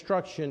give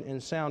instruction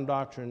in sound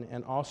doctrine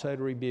and also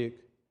to rebuke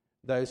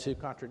those who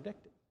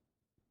contradict it.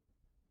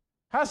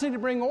 How's he to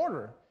bring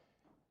order?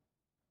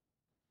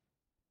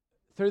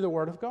 Through the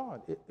Word of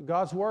God.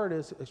 God's Word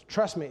is,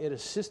 trust me, it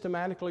is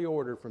systematically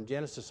ordered from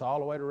Genesis all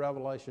the way to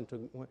Revelation.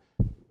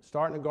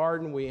 Start in the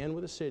garden, we end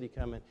with a city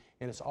coming,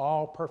 and it's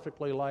all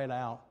perfectly laid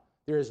out.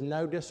 There is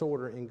no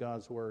disorder in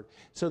God's Word.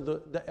 So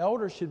the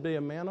elder should be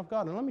a man of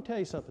God. And let me tell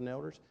you something,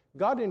 elders.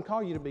 God didn't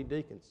call you to be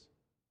deacons.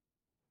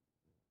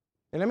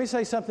 And let me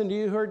say something to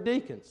you who are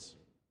deacons.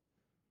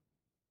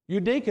 You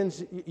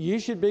deacons, you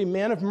should be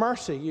men of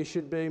mercy. You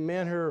should be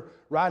men who are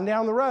riding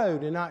down the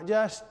road and not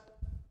just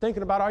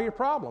thinking about all your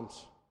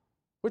problems.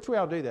 Which we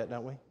all do that,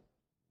 don't we?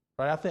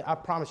 Right? I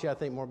promise you I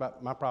think more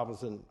about my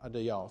problems than I do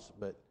y'all's.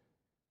 But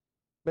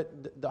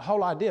the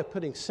whole idea of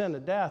putting sin to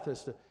death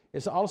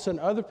is all of a sudden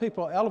other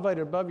people are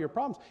elevated above your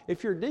problems.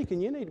 If you're a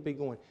deacon, you need to be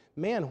going,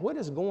 man, what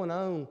is going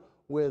on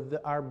with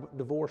our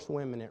divorced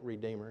women at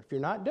Redeemer. If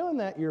you're not doing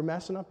that, you're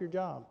messing up your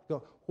job.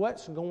 Go,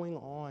 what's going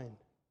on?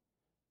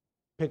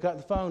 Pick up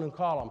the phone and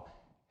call them.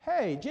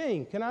 Hey,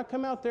 Gene, can I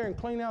come out there and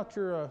clean out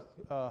your,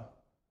 what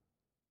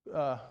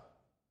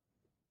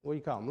do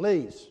you call them,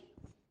 leaves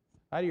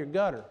out of your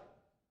gutter?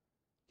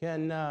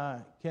 Can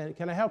I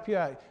help you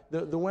out?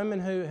 The women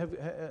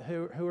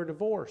who are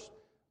divorced,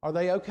 are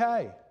they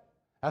okay?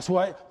 That's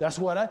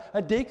what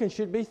a deacon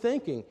should be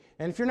thinking.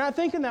 And if you're not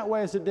thinking that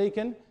way as a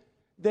deacon,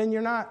 then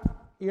you're not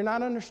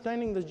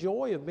understanding the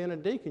joy of being a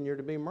deacon. You're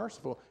to be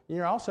merciful. And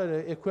you're also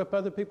to equip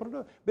other people to do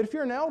it. But if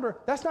you're an elder,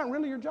 that's not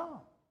really your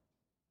job.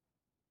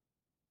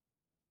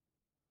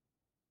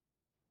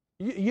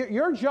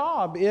 Your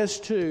job is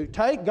to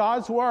take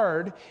God's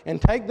word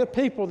and take the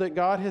people that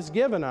God has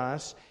given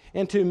us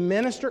and to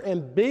minister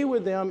and be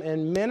with them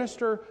and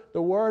minister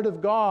the word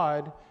of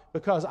God,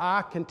 because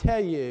I can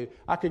tell you,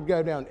 I could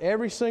go down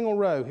every single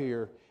row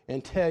here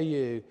and tell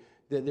you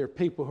that there are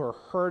people who are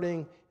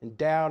hurting and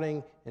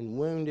doubting and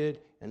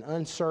wounded and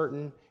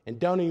uncertain and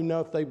don't even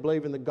know if they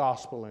believe in the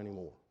gospel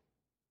anymore.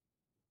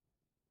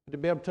 But to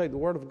be able to take the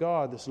word of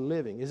God that's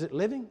living. Is it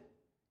living?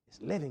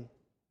 It's living.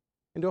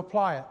 And to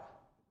apply it.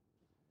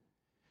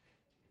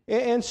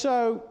 And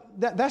so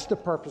that's the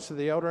purpose of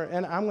the elder.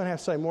 And I'm going to have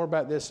to say more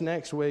about this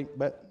next week.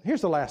 But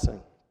here's the last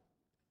thing.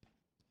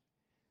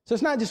 So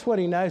it's not just what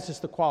he knows, it's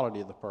the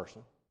quality of the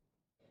person.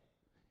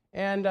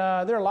 And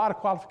there are a lot of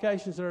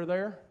qualifications that are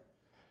there.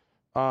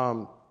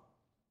 Well,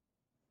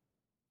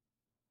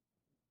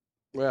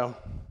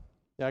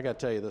 I got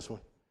to tell you this one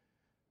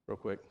real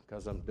quick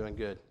because I'm doing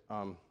good.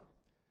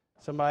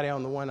 Somebody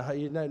on the one,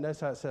 you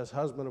notice how it says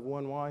husband of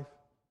one wife?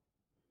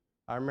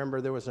 I remember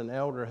there was an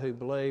elder who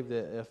believed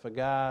that if a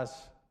guy's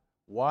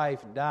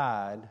wife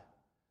died,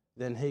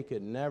 then he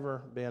could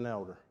never be an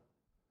elder.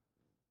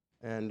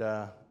 And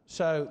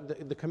so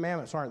the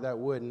commandments aren't that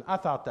wooden. I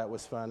thought that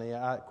was funny.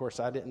 I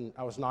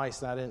was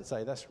nice and I didn't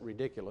say that's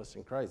ridiculous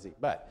and crazy.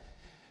 But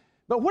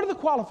what are the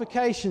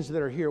qualifications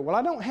that are here? Well,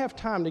 I don't have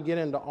time to get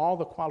into all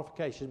the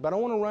qualifications, but I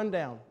want to run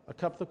down a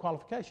couple of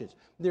qualifications.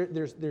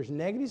 There's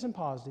negatives and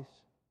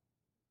positives.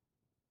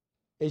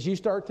 As you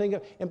start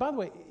thinking, and by the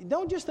way,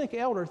 don't just think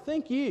elder,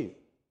 think you.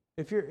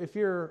 If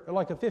you're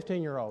like a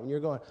 15-year-old and you're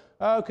going,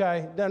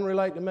 okay, doesn't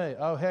relate to me.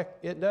 Oh, heck,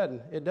 it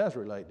doesn't. It does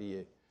relate to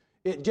you.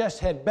 It just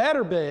had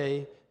better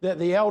be that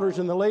the elders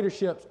and the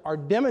leaderships are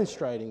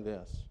demonstrating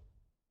this.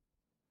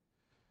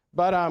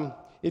 But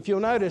if you'll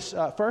notice,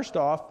 first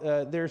off,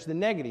 there's the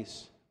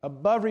negatives.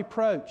 Above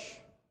reproach.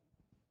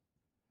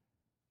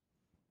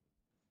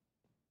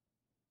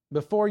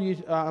 Before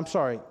you, I'm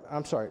sorry.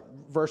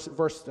 First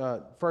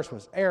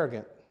one's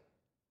arrogant.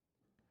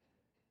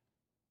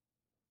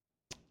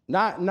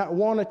 Not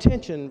want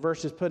attention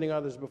versus putting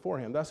others before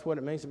him. That's what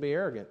it means to be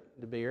arrogant.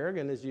 To be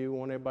arrogant is you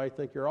want everybody to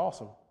think you're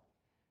awesome.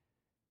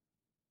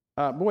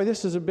 Boy,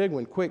 this is a big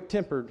one.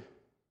 Quick-tempered.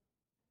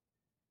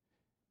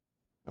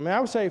 I mean, I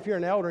would say if you're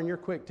an elder and you're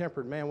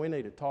quick-tempered, man, we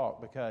need to talk,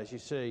 because you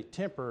see,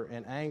 temper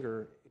and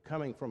anger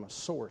coming from a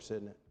source,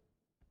 isn't it?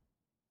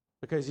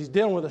 Because he's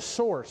dealing with a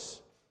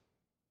source.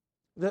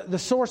 The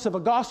source of a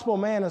gospel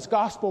man is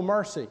gospel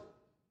mercy.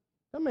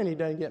 I mean, he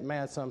doesn't get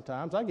mad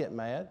sometimes. I get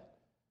mad.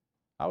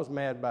 I was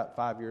mad about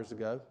 5 years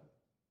ago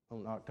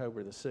on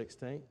October the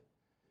 16th.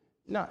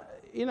 No,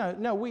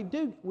 we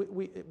do.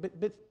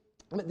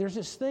 But there's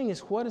this thing, is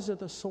what is at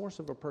the source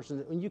of a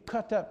person? When you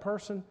cut that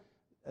person,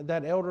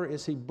 that elder,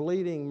 is he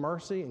bleeding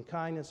mercy and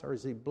kindness, or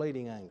is he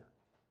bleeding anger?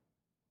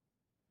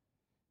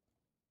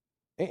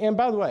 And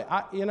by the way,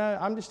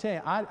 I'm just telling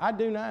you, I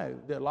do know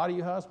that a lot of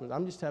you husbands,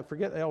 I'm just telling you,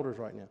 forget the elders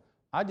right now.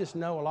 I just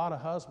know a lot of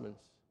husbands,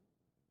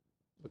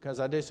 because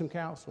I do some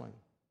counseling,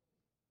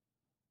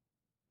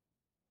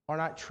 are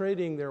not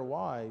treating their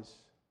wives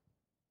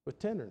with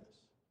tenderness.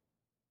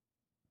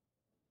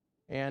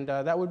 And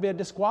that would be a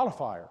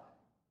disqualifier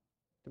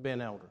to be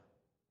an elder.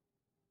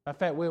 In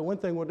fact, one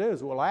thing we'll do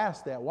is we'll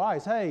ask that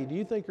wives, hey, do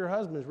you think your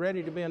husband is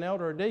ready to be an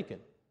elder or deacon?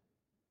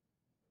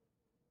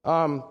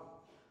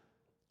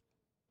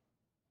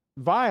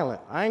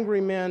 Violent.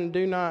 Angry men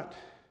do not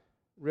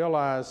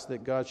realize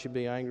that God should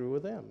be angry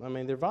with them. I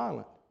mean, they're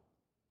violent.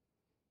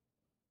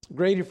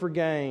 Greedy for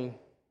gain.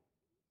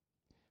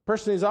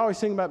 Person is always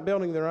thinking about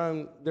building their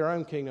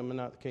own kingdom and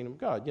not the kingdom of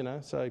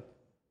God, So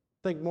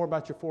think more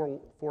about your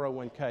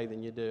 401k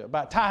than you do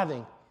about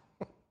tithing,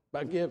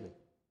 about giving.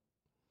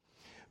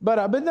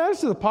 But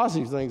notice the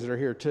positive things that are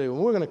here too, and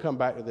we're going to come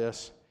back to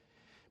this.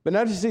 But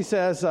notice he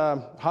says,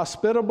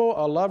 hospitable,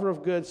 a lover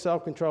of good,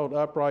 self-controlled,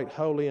 upright,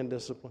 holy, and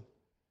disciplined.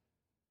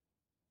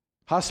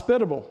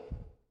 Hospitable.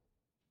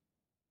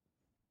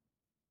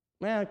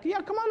 Man,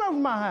 come on over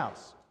to my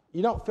house.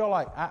 You don't feel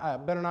like, I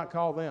better not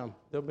call them.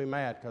 They'll be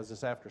mad because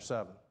it's after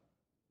 7.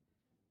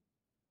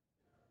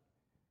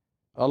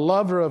 A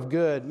lover of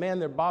good. Man,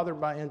 they're bothered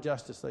by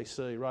injustice they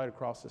see right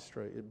across the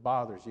street. It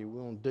bothers you. We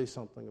want to do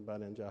something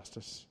about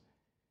injustice.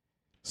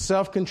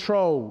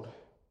 Self-controlled.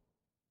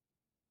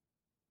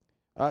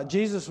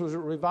 Jesus was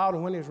reviled,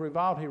 and when he was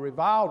reviled, he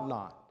reviled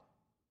not.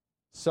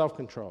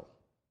 Self-control.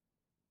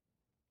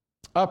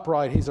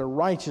 upright. He's a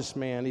righteous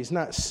man. He's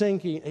not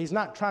sinking. He's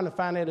not trying to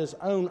find out his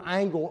own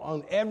angle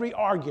on every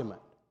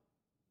argument.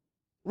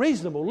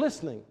 Reasonable,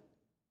 listening,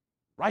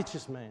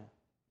 righteous man.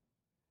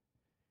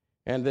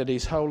 And that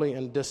he's holy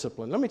and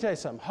disciplined. Let me tell you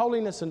something.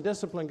 Holiness and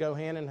discipline go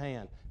hand in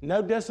hand.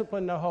 No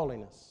discipline, no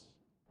holiness.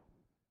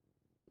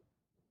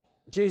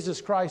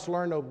 Jesus Christ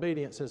learned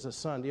obedience as a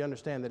son. Do you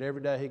understand that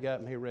every day he got up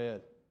and he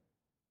read?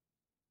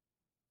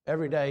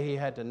 Every day he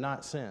had to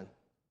not sin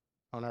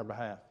on our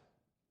behalf.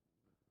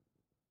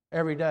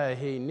 Every day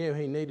he knew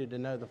he needed to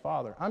know the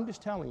Father. I'm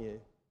just telling you,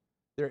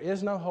 there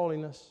is no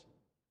holiness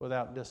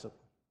without discipline.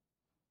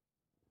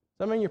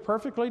 Does that mean you're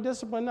perfectly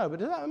disciplined? No, but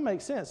does that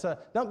make sense?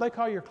 Don't they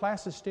call your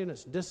classes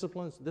students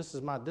disciplines? This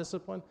is my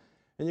discipline.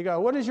 And you go,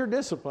 what is your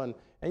discipline?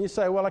 And you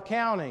say, well,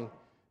 accounting.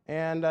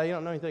 And you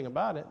don't know anything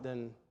about it.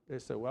 Then they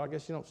say, well, I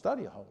guess you don't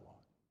study a whole lot.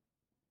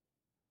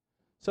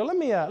 So let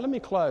me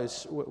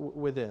close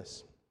with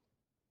this.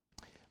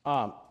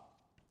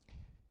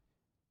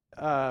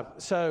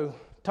 So,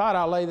 Todd,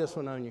 I'll lay this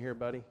one on you here,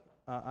 buddy.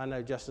 I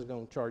know Justin's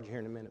going to charge you here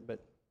in a minute.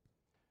 But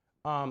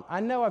I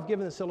know I've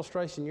given this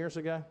illustration years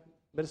ago,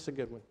 but it's a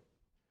good one.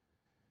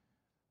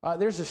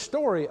 There's a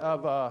story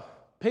of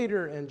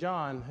Peter and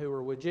John who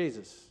were with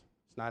Jesus.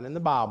 It's not in the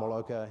Bible,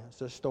 okay?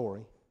 It's a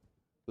story,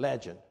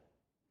 legend.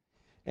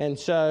 And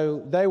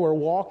so they were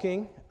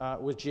walking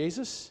with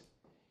Jesus,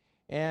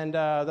 and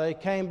they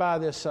came by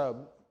this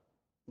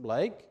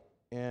lake,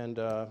 and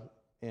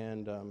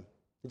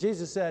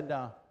Jesus said,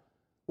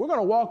 we're going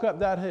to walk up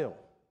that hill,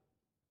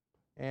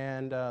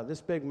 and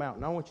this big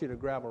mountain. I want you to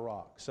grab a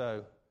rock.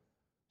 So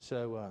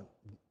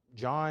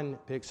John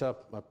picks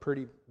up a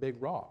pretty big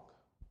rock.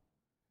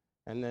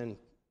 And then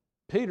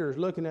Peter's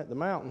looking at the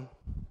mountain,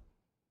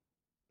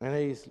 and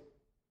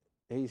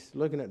he's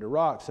looking at the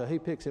rock, so he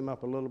picks him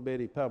up a little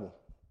bitty pebble,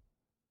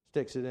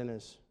 sticks it in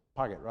his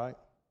pocket, right?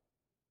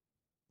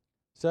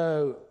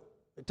 So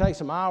it takes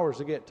them hours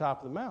to get to the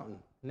top of the mountain.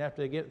 And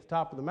after they get to the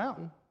top of the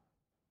mountain,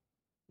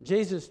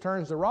 Jesus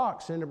turns the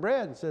rocks into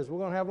bread and says, we're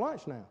going to have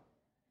lunch now.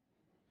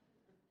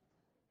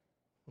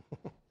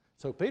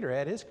 So Peter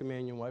had his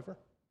communion wafer.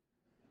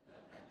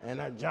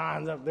 And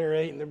John's up there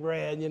eating the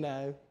bread, you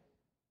know.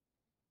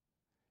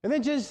 And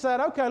then Jesus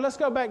said, okay, let's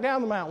go back down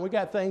the mountain. We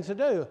got things to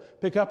do.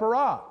 Pick up a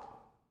rock.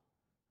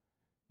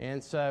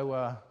 And so,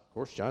 of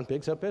course, John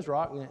picks up his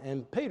rock,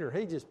 and Peter,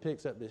 he just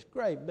picks up this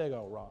great big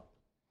old rock.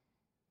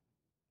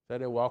 So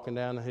they're walking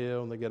down the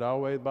hill, and they get all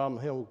the way to the bottom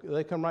of the hill.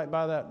 They come right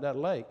by that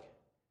lake.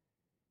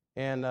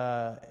 And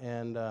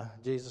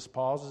Jesus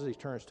pauses. He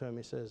turns to him.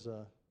 He says,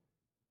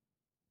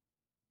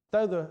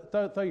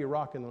 throw your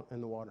rock in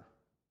the water.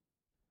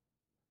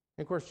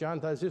 And of course, John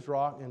throws his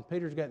rock, and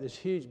Peter's got this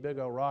huge, big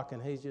old rock,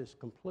 and he's just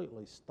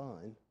completely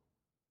stunned.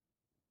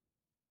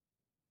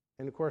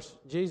 And of course,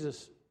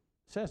 Jesus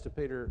says to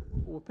Peter,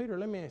 well, Peter,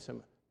 let me ask you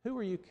something. Who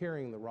are you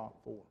carrying the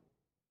rock for?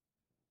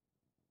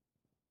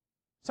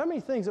 So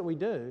many things that we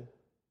do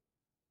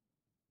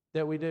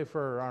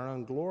for our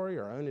own glory,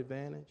 our own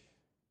advantage.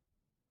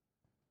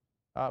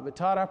 But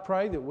Todd, I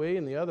pray that we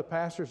and the other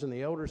pastors and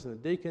the elders and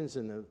the deacons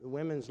and the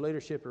women's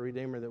leadership of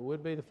Redeemer, that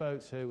would be the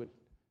folks who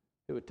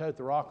would tote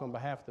the rock on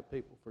behalf of the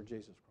people for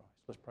Jesus Christ.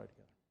 Let's pray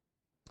together.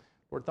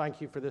 Lord,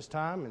 thank you for this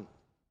time, and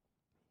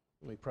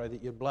we pray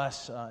that you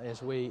bless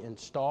as we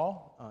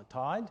install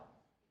Todd,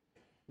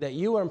 that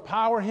you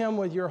empower him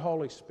with your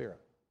Holy Spirit.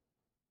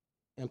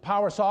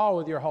 Empower us all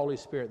with your Holy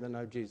Spirit that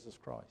know Jesus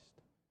Christ,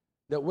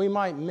 that we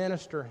might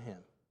minister him.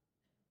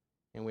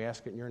 And we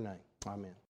ask it in your name. Amen.